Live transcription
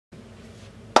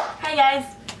Hi guys,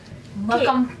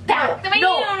 welcome back to my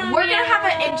No, we're gonna have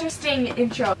an interesting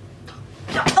intro.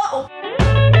 Uh-oh.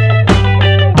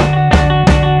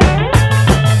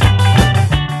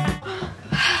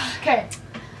 Okay,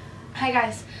 hi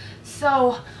guys.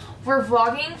 So we're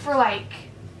vlogging for like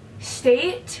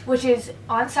state, which is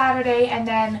on Saturday, and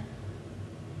then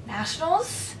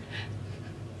nationals.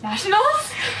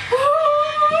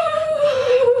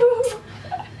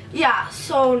 Yeah,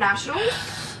 so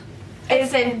nationals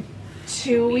is in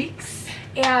 2 weeks.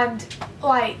 And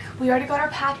like we already got our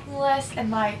packing list, and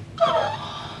like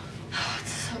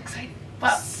it's so exciting.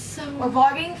 But we're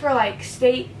vlogging for like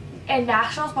state and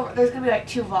nationals, but there's gonna be like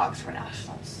 2 vlogs for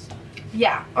nationals.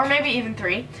 Yeah, or maybe even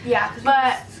 3. Yeah,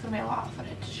 but it's gonna be a lot of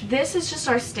footage. This is just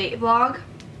our state vlog.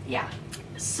 Yeah.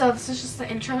 So this is just the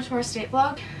intro to our state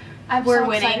vlog. We're so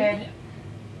winning. excited.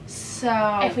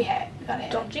 So If we hit, we gotta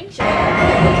hit. don't jinx it.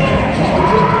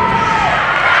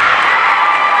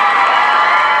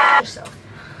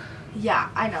 Yeah,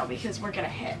 I know, because we're gonna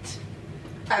hit.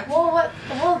 Well,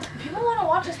 people want to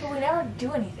watch us, but we never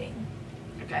do anything.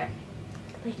 Okay.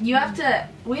 We have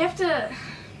to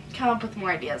come up with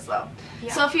more ideas though.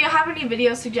 Yeah. So if you have any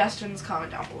video suggestions, comment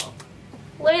down below.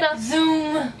 Later.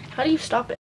 Zoom. How do you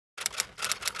stop it?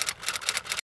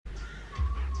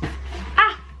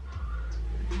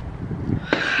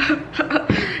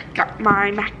 Got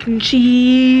my mac and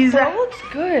cheese. That looks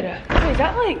good. Wait, is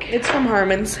that like... It's from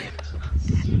Harmon's.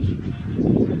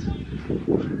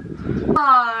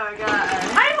 Oh god.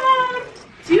 Hi Mom!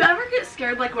 Do you ever get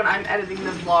scared like when I'm editing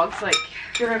the vlogs, like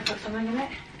You're gonna put something in it?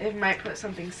 it might put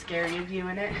something scary of you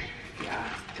in it? Yeah,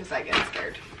 because I get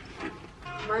scared.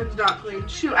 Mine's not clean.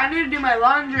 Shoot, I need to do my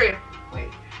laundry. Wait.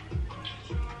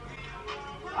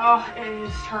 Oh, it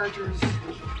is Chargers.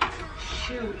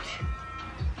 Shoot.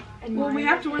 And Well, we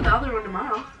have to wear the other one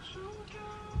tomorrow.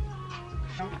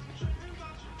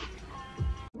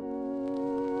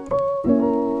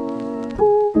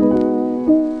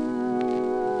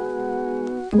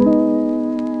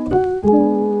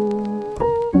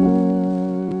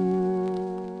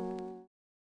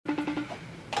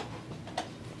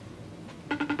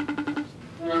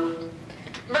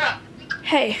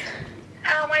 Hey.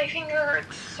 Ow, my finger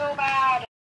hurts so bad.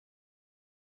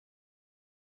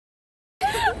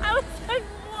 I was like,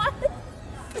 what?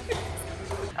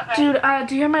 Okay. Dude,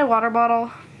 do you have my water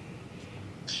bottle?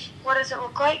 What does it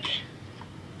look like?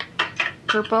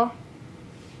 Purple.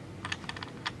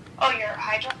 Oh, your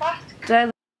Hydro Flask? Did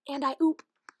I And I oop.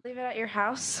 leave it at your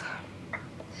house?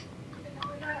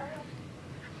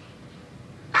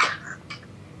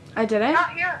 I didn't?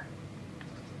 Not here.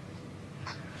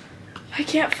 I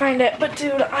can't find it, but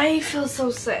dude, I feel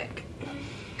so sick.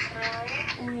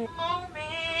 Moment,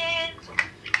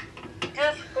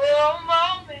 just for a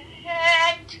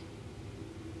moment.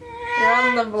 You're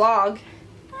on the vlog.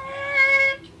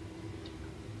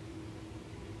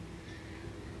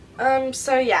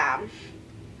 So yeah.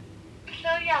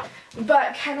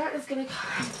 But Kenna is gonna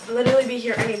literally be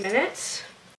here any minute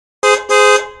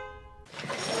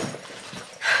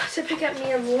to pick up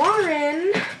me and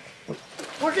Lauren.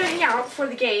 We're gonna hang out for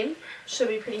the game. Should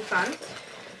be pretty fun.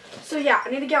 So yeah, I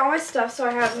need to get all my stuff. So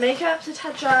I have makeup to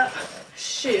touch up,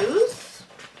 shoes.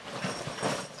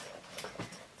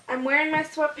 I'm wearing my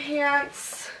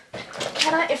sweatpants.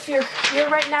 Kenna, if you're here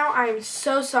right now, I'm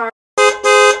so sorry.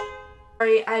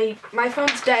 My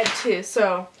phone's dead too,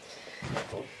 so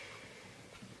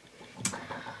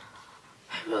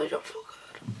I really don't feel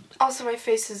good. Also, my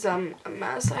face is a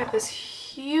mess. I have this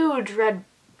huge red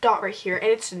dot right here, and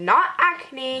it's not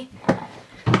acne.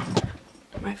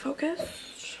 My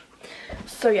focus.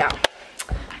 So yeah.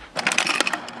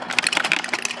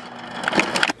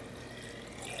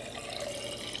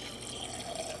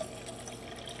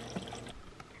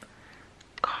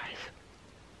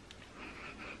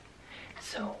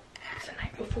 So, it's the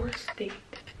night before state,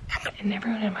 and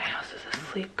everyone in my house is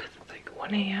asleep because it's like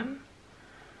 1 a.m.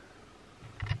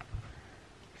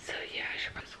 So yeah, I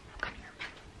should probably come here.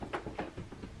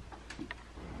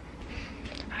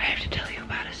 I have to tell you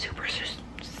about a superstition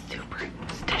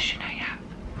I have.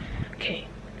 Okay,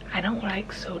 I don't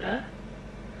like soda,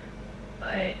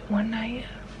 but one night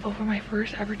over my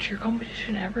first ever cheer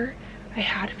competition ever, I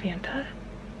had Fanta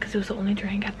because it was the only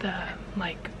drink at the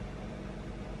like.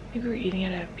 Maybe we were eating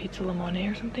at a Pizza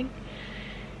Limone or something,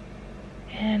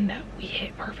 and we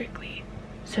hit perfectly.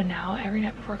 So now every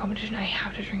night before a competition I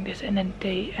have to drink this, and then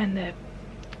the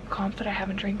comps that I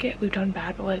haven't drank it, we've done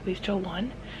bad, but like we still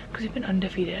won because we've been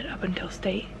undefeated up until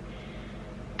state,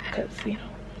 because you know,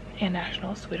 and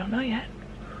nationals, so we don't know yet.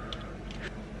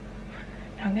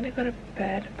 Now I'm gonna go to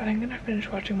bed, but I'm gonna finish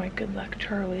watching my Good Luck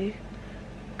Charlie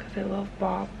because because I love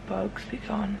Bob Bugs Be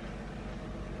Gone.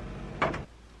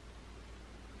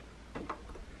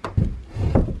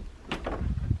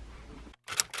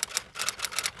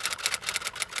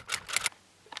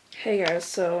 Hey guys,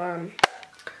 so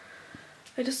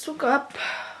I just woke up.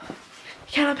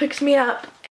 Hannah picks me up,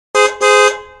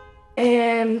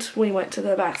 and we went to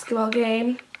the basketball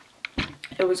game.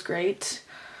 It was great.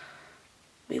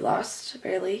 We lost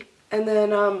barely, and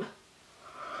then I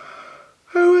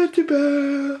went to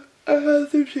bed. I had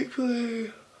some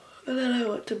Chick-fil-A, and then I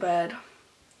went to bed.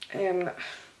 And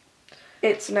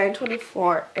it's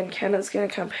 9:24, and Hannah's gonna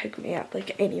come pick me up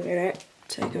like any minute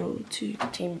to go to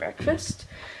team breakfast.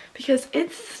 Because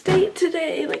it's state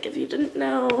today, like if you didn't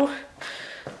know,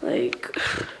 like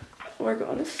we're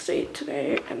going to state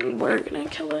today and we're gonna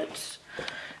kill it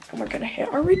and we're gonna hit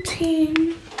our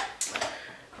routine.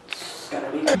 It's gonna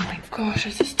be good. Oh my gosh,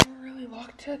 is this door really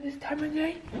locked at this time of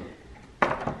day?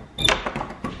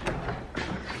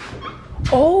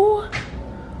 Oh,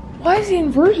 why is the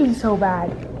inversion so bad?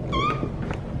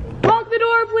 Lock the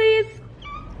door, please.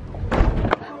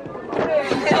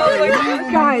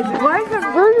 Guys, why is the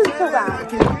inversion so bad?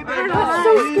 That's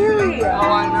so scary.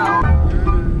 Oh, I know.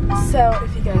 So,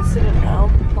 if you guys didn't know,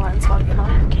 Lauren's walking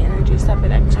on Canada Juice up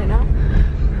at X right now.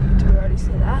 Did we already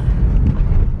say that?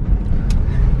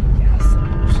 Yeah, so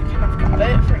she kind of got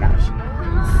it for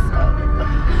nationals. So.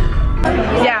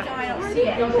 Yeah.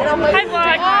 Hi,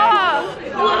 vlog.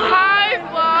 Hi,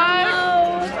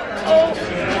 vlog. Oh,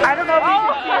 I don't know if you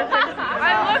can see this.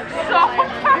 I look so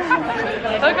bad.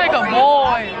 I look like a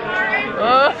boy.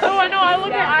 Oh, I know. I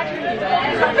look at Ashley.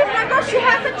 Oh my gosh, she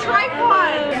has a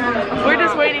tripod. We're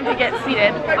just waiting to get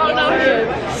seated. Oh no.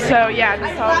 So yeah,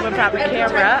 just saw him whip out the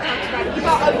camera.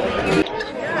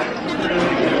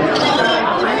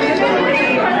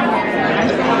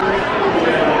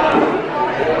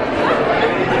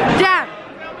 Dad.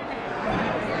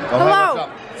 Hello.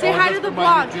 Say hi to the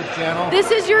vlog. This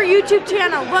is your YouTube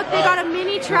channel. Look, they got a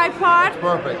mini tripod.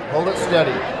 Perfect. Hold it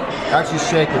steady. Actually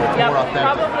shake it. It's more authentic.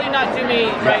 Probably not do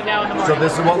me right now in the morning. So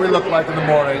this is what we look like in the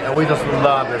morning, and we just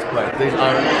love this place. These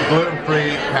are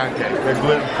gluten-free pancakes. They're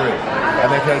gluten-free, and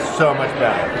they taste so much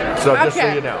better. So just so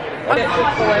you know.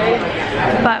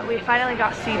 But we finally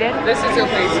got seated. This is your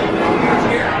place.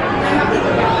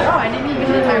 Oh, I didn't even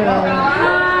do my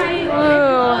Hi.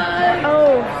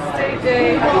 Oh. State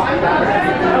day.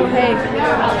 Oh, hey.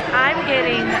 I'm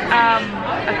getting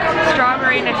a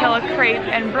strawberry Nutella crepe,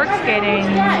 and Brooke's getting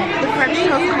The French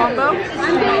toast combo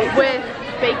with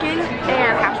bacon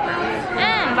and hash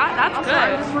browns. that's I'm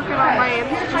good. just working on my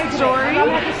story.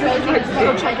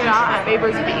 Go check it out at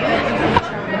Baber's Beef.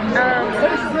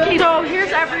 So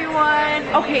here's everyone.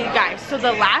 Okay, guys. So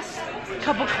the last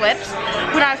couple clips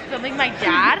when I was filming my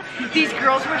dad, these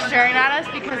girls were staring at us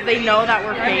because they know that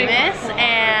we're famous,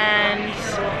 and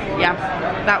yeah,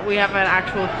 that we have an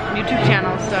actual YouTube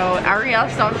channel. So Ariel,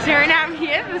 stop staring at me.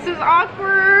 This is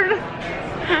awkward.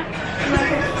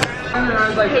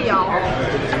 Hey y'all.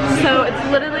 So it's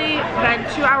literally been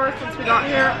 2 hours since we got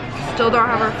here. Still don't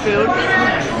have our food.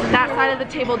 That side of the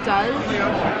table does.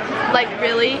 Like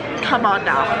really? Come on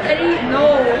now.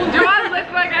 No. Do I look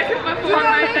like I can perform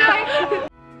right now?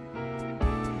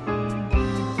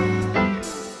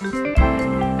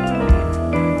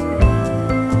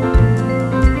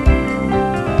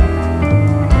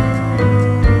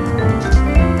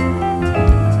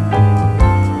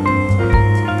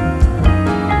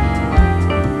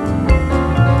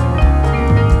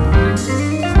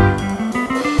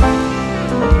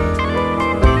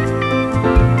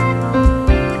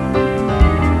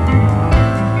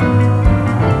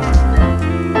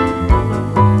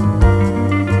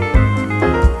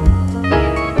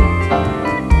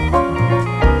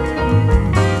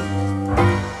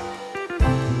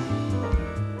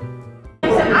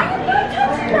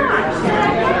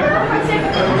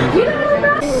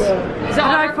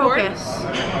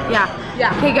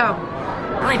 Yeah. Okay, go.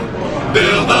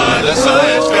 Bill Nye the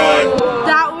Science Guy.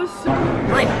 That was so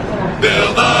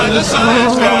Bill Nye the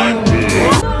Science Guy.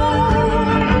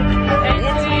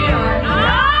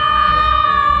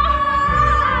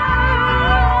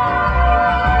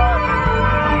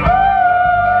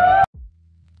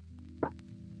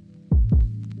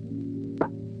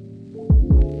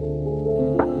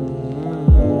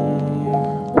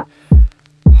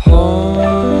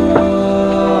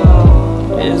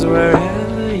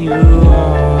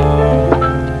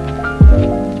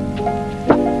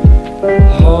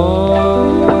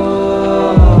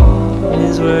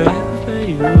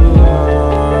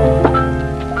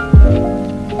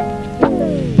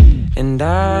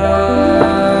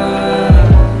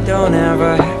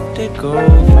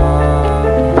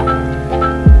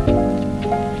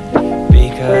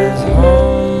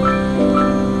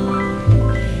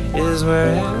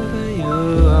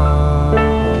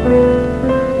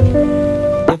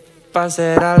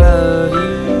 said I love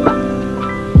you,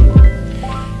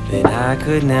 then I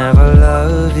could never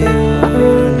love you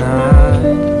not.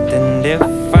 And if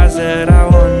I said I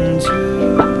want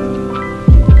you,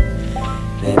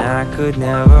 then I could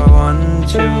never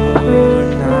want you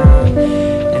not.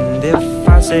 And if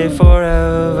I say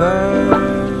forever,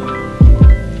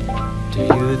 do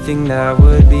you think that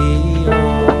would be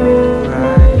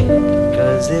alright?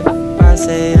 'Cause if I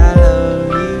say I love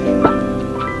you,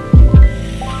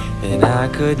 then I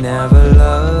could never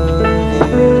love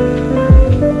you.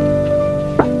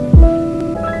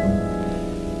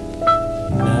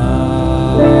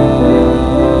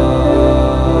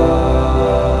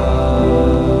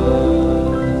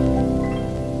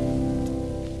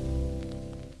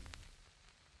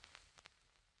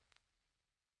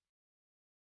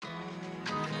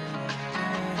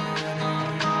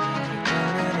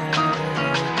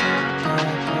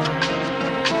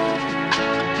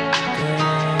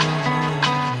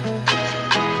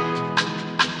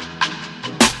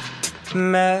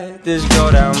 Met this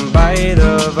girl down by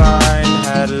the vine,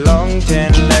 had long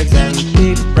tan legs and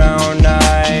big brown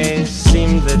eyes.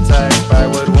 Seemed the type I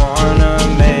would wanna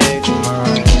make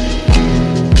mine.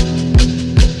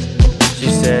 She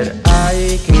said,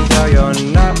 I can tell you're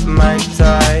not my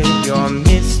type. You're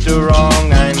Mr.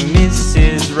 Wrong, I'm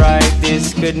Mrs. Right.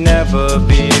 This could never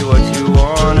be what you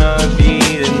wanna be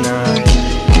tonight.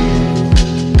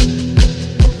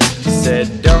 She said,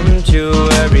 don't you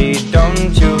worry,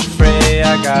 don't you fret,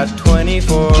 I got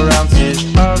 24 ounces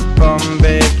of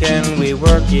Bombay. Can we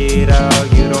work it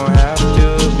out? You don't have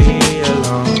to be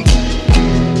alone.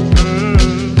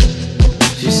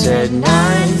 She said 9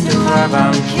 to 5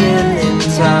 I'm killing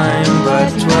time, but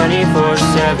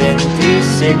 24/7,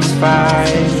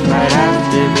 365 might have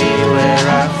to be where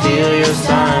I feel your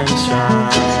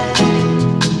sunshine.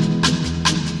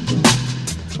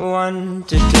 1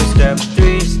 to 2 step,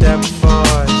 3 step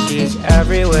 4. She's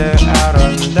everywhere out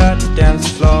on the dance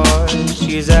floor.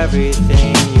 She's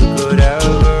everything you could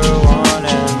ever want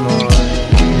and more.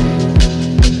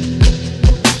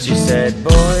 She said,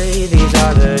 boy, these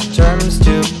are the terms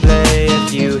to play.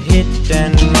 If you hit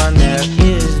and run, there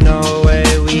is no way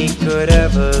we could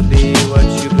ever be what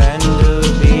you plan to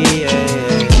be.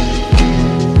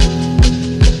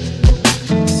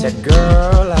 Said,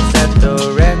 girl, I set the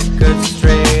record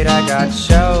straight. I got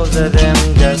shelves of them,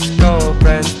 just go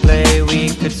press play. We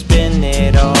could spin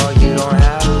it all, you don't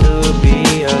have to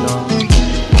be alone.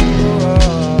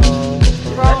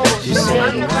 She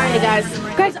said, Hey guys.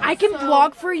 Guys, I can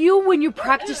vlog for you when you're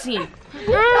practicing. Good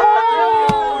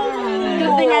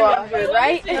thing I'm not good,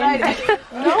 right?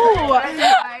 No.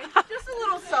 Just a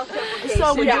little self-deprecation.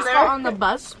 So we just got on the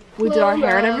bus. We did our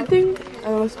hair and everything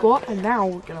at the school, and now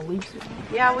we're gonna leave soon.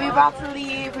 Yeah, we're about to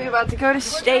leave. We're about to go to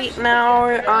state now.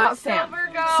 Sam.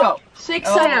 So, 6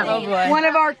 Sam. one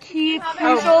of our key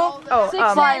crucial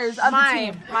Flyers of the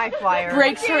team. My flyer.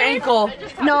 Breaks her ankle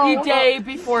the day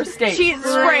before state. She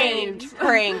sprained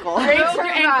her ankle. Breaks her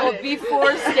ankle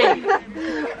before state.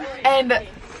 And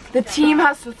the team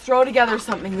has to throw together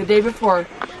something the day before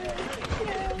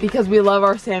because we love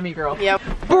our Sammy girl. Yep.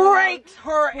 Breaks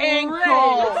her ankle.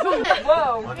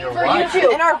 Whoa. For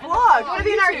YouTube. In our vlog. Want to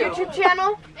be in our YouTube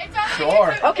channel?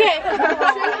 Sure. Okay. Say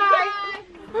hi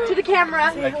to the camera.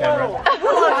 Hi, Cameron.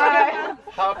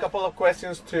 Have a couple of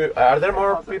questions to. Are there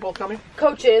more people coming?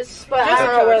 Coaches, but I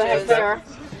don't know where the heck they are.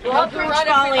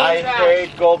 I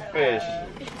hate goldfish.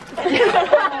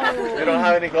 You don't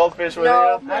have any goldfish with you?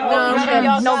 No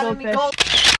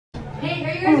goldfish. Hey,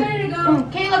 are you guys ready to go?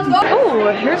 Okay, let's go.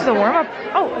 Oh, here's the warm-up.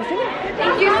 Oh, I think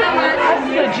Thank you so much.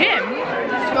 the gym.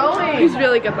 He's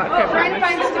really good about Trying to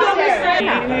find some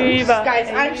stairs. Guys,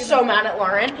 I'm so mad at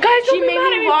Lauren. Guys, She made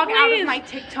me log out of my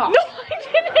TikTok. No, I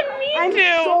didn't mean I'm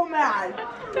to. so mad.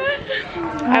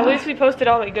 At least we posted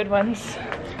all the good ones.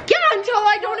 Yeah, until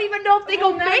I don't even know if they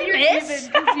go famous.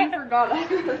 You forgot.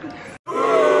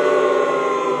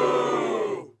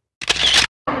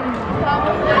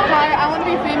 Hi, I want to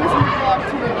be famous in the vlog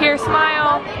too. Here,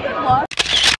 smile. Let's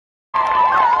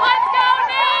go,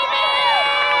 Navy!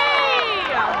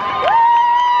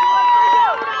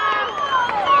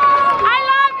 I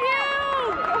love you!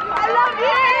 I love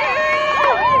you!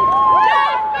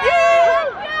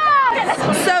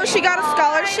 So she got a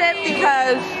scholarship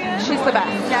because she's the best.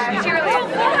 $400.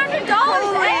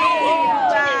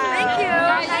 Thank you.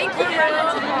 Thank you.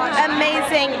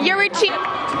 Amazing. You're a cheap.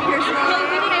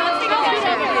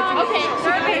 Okay.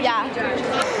 Yeah.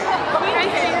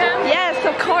 Yes,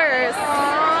 of course.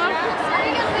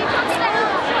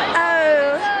 Oh.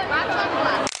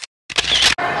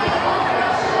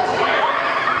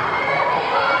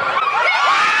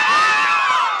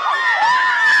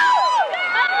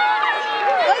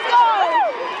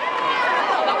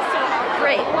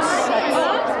 great.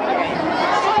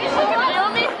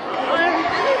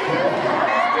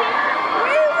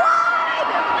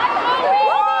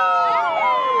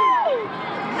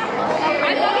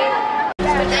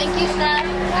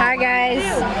 Hi guys,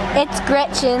 it's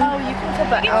Gretchen. Oh, you can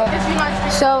flip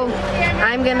it. So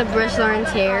I'm gonna brush Lauren's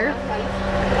hair.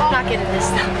 Not good at this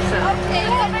stuff. So.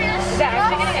 Is that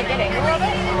actually getting a good angle of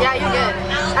it? Yeah, you're good.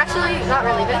 Actually, not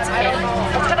really, but it's okay.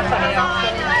 It's kind of funny.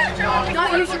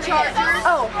 Not use your charger.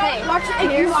 Oh, hey, watch it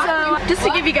here. So, just to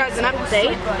give you guys an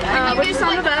update, we're just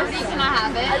on the bus. Can I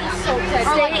have it?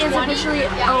 Day is officially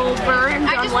over and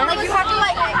done with. You have to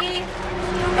like me.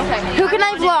 Okay. Who can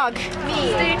I vlog?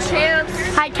 Me. State champs.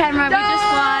 Hi camera, we just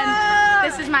won.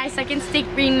 This is my second state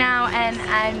ring now and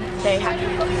I'm very happy.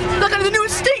 Look at the new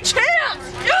state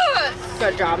champs! Yes!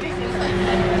 Good job.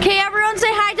 Okay, everyone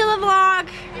say hi to the vlog.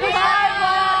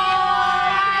 Hi!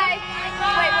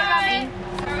 Wait, what about me?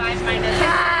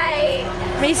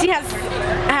 Hi! Macy has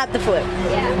had the flu.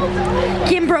 Yeah.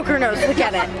 Kim broke her nose, look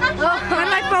at it. How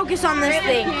do I focus on this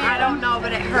thing? I don't know,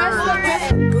 but it hurts.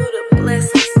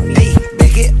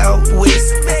 It out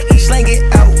west, slang it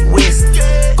out west.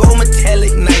 Gold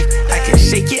metallic knife, I can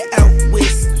shake it out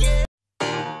west.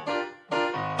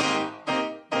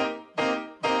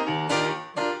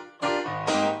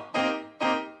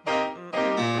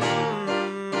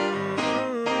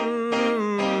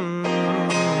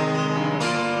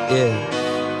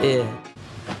 Yeah.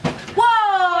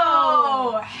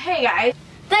 Whoa! Hey guys.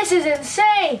 This is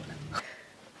insane.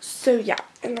 So yeah,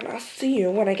 and then I'll see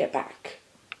you when I get back.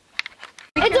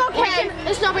 It's okay.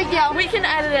 It's no big deal. We can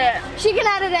edit it. She can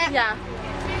edit it. Yeah.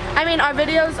 I mean, our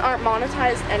videos aren't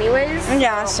monetized anyways.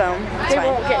 Yeah, so they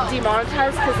won't get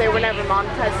demonetized because they were never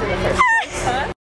monetized in the first place.